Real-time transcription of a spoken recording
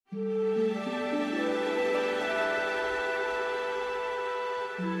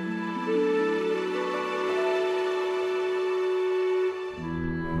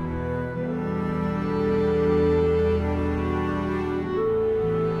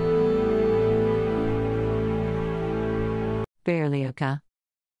Berlioz.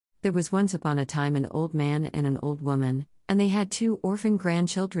 There was once upon a time an old man and an old woman, and they had two orphan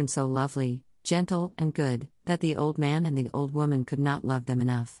grandchildren so lovely, gentle, and good, that the old man and the old woman could not love them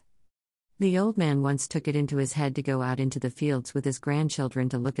enough. The old man once took it into his head to go out into the fields with his grandchildren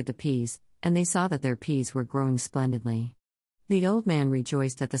to look at the peas, and they saw that their peas were growing splendidly. The old man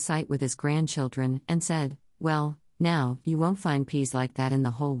rejoiced at the sight with his grandchildren, and said, "Well, now, you won't find peas like that in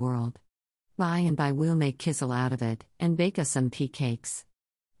the whole world. By and by we'll make kissel out of it, and bake us some pea cakes."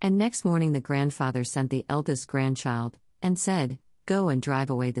 And next morning the grandfather sent the eldest grandchild, and said, "Go and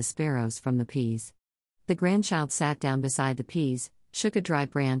drive away the sparrows from the peas." The grandchild sat down beside the peas, shook a dry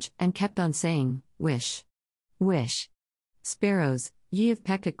branch, and kept on saying, "Wish. Wish. Sparrows, ye have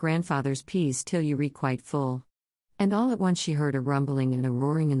pecked at grandfather's peas till you reek quite full." And all at once she heard a rumbling and a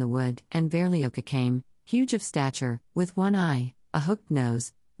roaring in the wood, and Berlioz came, huge of stature, with one eye, a hooked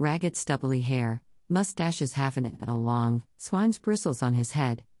nose, ragged stubbly hair, mustaches half an inch long, swine's bristles on his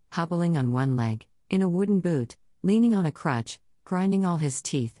head, hobbling on one leg, in a wooden boot, leaning on a crutch, grinding all his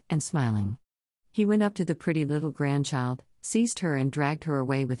teeth, and smiling. He went up to the pretty little grandchild, seized her and dragged her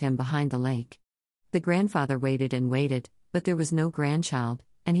away with him behind the lake. The grandfather waited and waited, but there was no grandchild,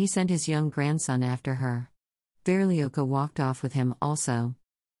 and he sent his young grandson after her. Berlioz walked off with him also.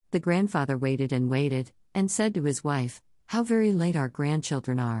 The grandfather waited, and said to his wife, "How very late our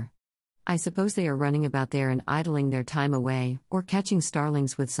grandchildren are. I suppose they are running about there and idling their time away, or catching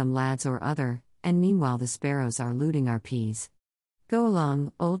starlings with some lads or other, and meanwhile the sparrows are looting our peas. Go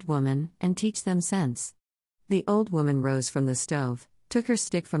along, old woman, and teach them sense." The old woman rose from the stove, took her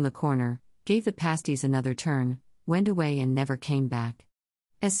stick from the corner, gave the pasties another turn, went away and never came back.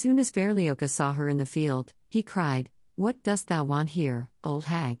 As soon as Berlioz saw her in the field, he cried, "What dost thou want here, old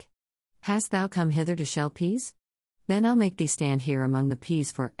hag? Hast thou come hither to shell peas? Then I'll make thee stand here among the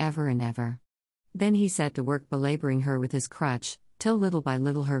peas for ever and ever." Then he set to work belaboring her with his crutch, till little by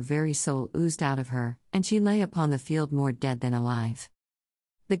little her very soul oozed out of her, and she lay upon the field more dead than alive.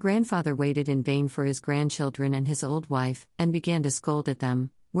 The grandfather waited in vain for his grandchildren and his old wife, and began to scold at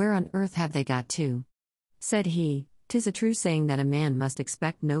them. "Where on earth have they got to?" said he. "'Tis a true saying that a man must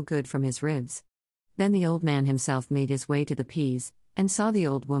expect no good from his ribs." Then the old man himself made his way to the peas, and saw the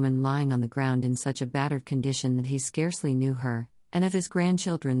old woman lying on the ground in such a battered condition that he scarcely knew her, and of his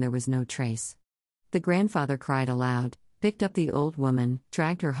grandchildren there was no trace. The grandfather cried aloud, picked up the old woman,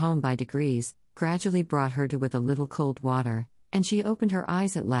 dragged her home by degrees, gradually brought her to with a little cold water, and she opened her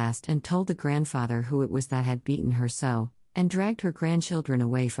eyes at last and told the grandfather who it was that had beaten her so, and dragged her grandchildren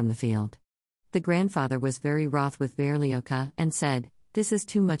away from the field. The grandfather was very wroth with Berlioz, and said, "This is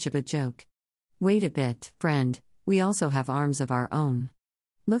too much of a joke. Wait a bit, friend, we also have arms of our own.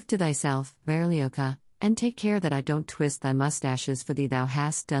 Look to thyself, Berlioz, and take care that I don't twist thy mustaches for thee. Thou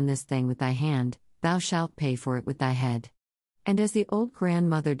hast done this thing with thy hand, thou shalt pay for it with thy head." And as the old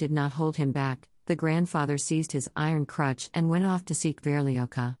grandmother did not hold him back, the grandfather seized his iron crutch and went off to seek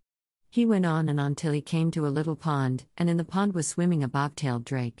Berlioz. He went on and on till he came to a little pond, and in the pond was swimming a bobtailed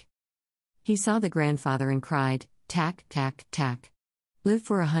drake. He saw the grandfather and cried, "Tack, tack, tack. Live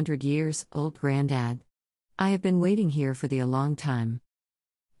for 100 years, old granddad. I have been waiting here for thee a long time.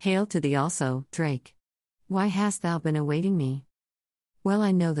 Hail to thee also, drake. Why hast thou been awaiting me? Well,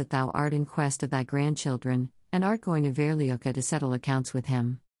 I know that thou art in quest of thy grandchildren, and art going to Berlioz to settle accounts with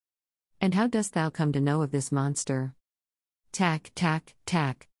him. And how dost thou come to know of this monster?" "Tack, tack,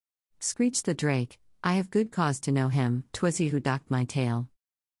 tack," screeched the drake, "I have good cause to know him. 'Twas he who docked my tail."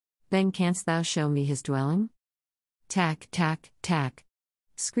 "Then canst thou show me his dwelling?" "Tack, tack, tack,"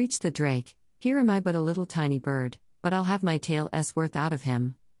 screeched the drake, "Here am I but a little tiny bird, but I'll have my tail's worth out of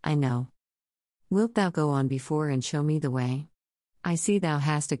him, I know. Wilt thou go on before and show me the way? I see thou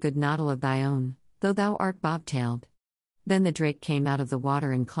hast a good noddle of thy own, though thou art bobtailed." Then the drake came out of the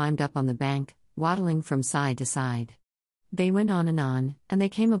water and climbed up on the bank, waddling from side to side. They went on, and they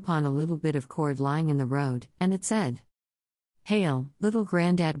came upon a little bit of cord lying in the road, and it said, "Hail, little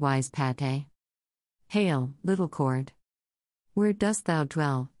granddad wise pate. Hail, little cord. Where dost thou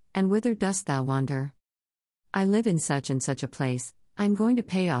dwell, and whither dost thou wander?" "I live in such and such a place. I am going to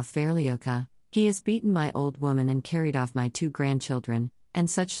pay off Berlioz. He has beaten my old woman and carried off my 2 grandchildren, and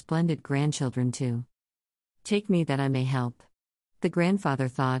such splendid grandchildren too. Take me that I may help." The grandfather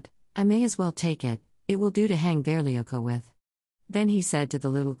thought, "I may as well take it, it will do to hang Berlioz with." Then he said to the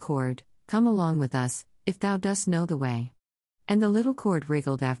little cord, "Come along with us, if thou dost know the way." And the little cord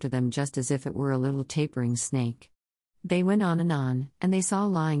wriggled after them just as if it were a little tapering snake. They went on, and they saw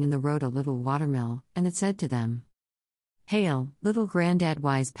lying in the road a little watermill, and it said to them, "Hail, little granddad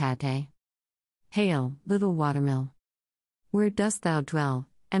wise pate. Hail, little watermill. Where dost thou dwell,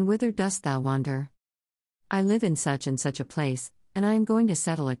 and whither dost thou wander?" I live in such and such a place, and I am going to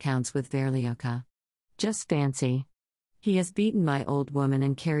settle accounts with Verlioka. Just fancy. He has beaten my old woman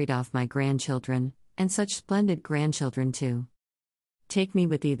and carried off my grandchildren, and such splendid grandchildren too. Take me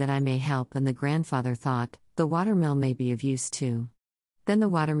with thee that I may help. And the grandfather thought, the watermill may be of use too. Then the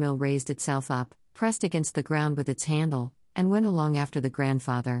watermill raised itself up, pressed against the ground with its handle, and went along after the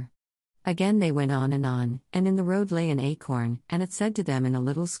grandfather. Again they went on, and in the road lay an acorn, and it said to them in a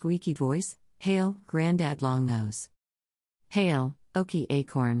little squeaky voice, Hail, Grandad Longnose. Hail, Oaky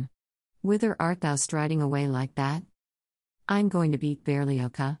Acorn. Whither art thou striding away like that? I'm going to beat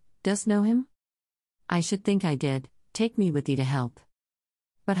Verlioka. Dost know him? I should think I did. Take me with thee to help.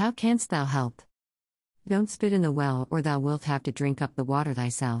 But how canst thou help? Don't spit in the well, or thou wilt have to drink up the water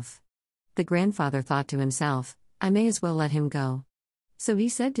thyself. The grandfather thought to himself, I may as well let him go. So he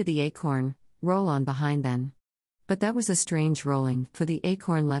said to the acorn, Roll on behind then. But that was a strange rolling, for the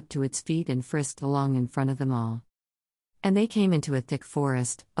acorn leapt to its feet and frisked along in front of them all. And they came into a thick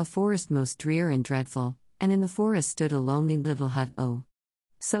forest, a forest most drear and dreadful, and in the forest stood a lonely little hut, oh,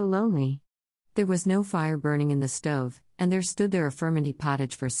 so lonely. There was no fire burning in the stove, and there stood there a fermenty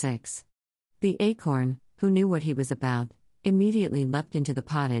pottage for 6. The acorn, who knew what he was about, immediately leapt into the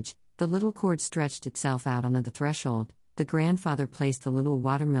pottage. The little cord stretched itself out on the threshold, the grandfather placed the little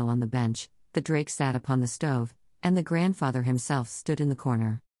watermill on the bench, the drake sat upon the stove, and the grandfather himself stood in the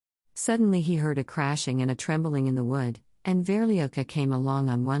corner. Suddenly he heard a crashing and a trembling in the wood, and Verlioka came along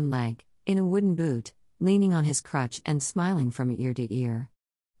on one leg, in a wooden boot, leaning on his crutch and smiling from ear to ear.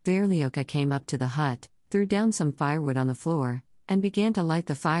 Verlioka came up to the hut, threw down some firewood on the floor, and began to light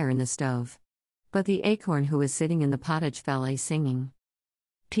the fire in the stove. But the acorn who was sitting in the pottage fell a singing.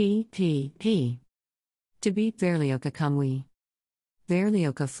 P. To beat Verlioka come we.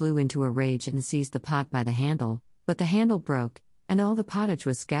 Verlioka flew into a rage and seized the pot by the handle, but the handle broke, and all the pottage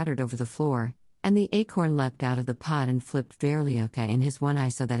was scattered over the floor, and the acorn leapt out of the pot and flipped Verlioka in his one eye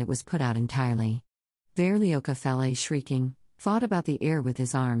so that it was put out entirely. Verlioka fell a shrieking, fought about the air with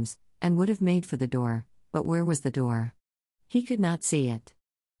his arms, and would have made for the door, but where was the door? He could not see it.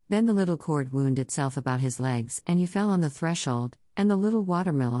 Then the little cord wound itself about his legs, and he fell on the threshold, and the little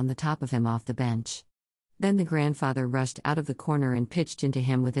watermill on the top of him off the bench. Then the grandfather rushed out of the corner and pitched into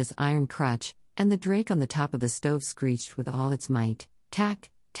him with his iron crutch, and the drake on the top of the stove screeched with all its might, Tack,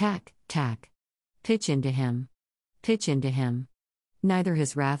 tack, tack. Pitch into him. Pitch into him. Neither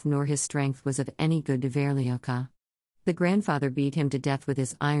his wrath nor his strength was of any good to Verlioka. The grandfather beat him to death with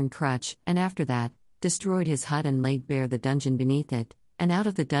his iron crutch, and after that, destroyed his hut and laid bare the dungeon beneath it, and out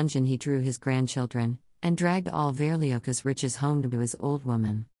of the dungeon he drew his grandchildren, and dragged all Verlioka's riches home to his old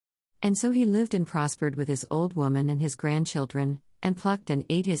woman. And so he lived and prospered with his old woman and his grandchildren, and plucked and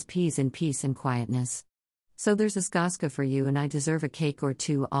ate his peas in peace and quietness. So there's a Skaska for you, and I deserve a cake or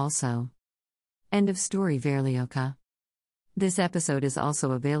two also. End of story. Verlioka. This episode is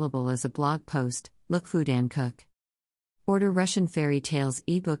also available as a blog post. Look Food and Cook. Order Russian Fairy Tales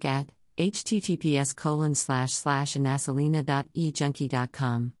ebook at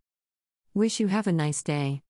https://anasalina.ejunkie.com. Wish you have a nice day.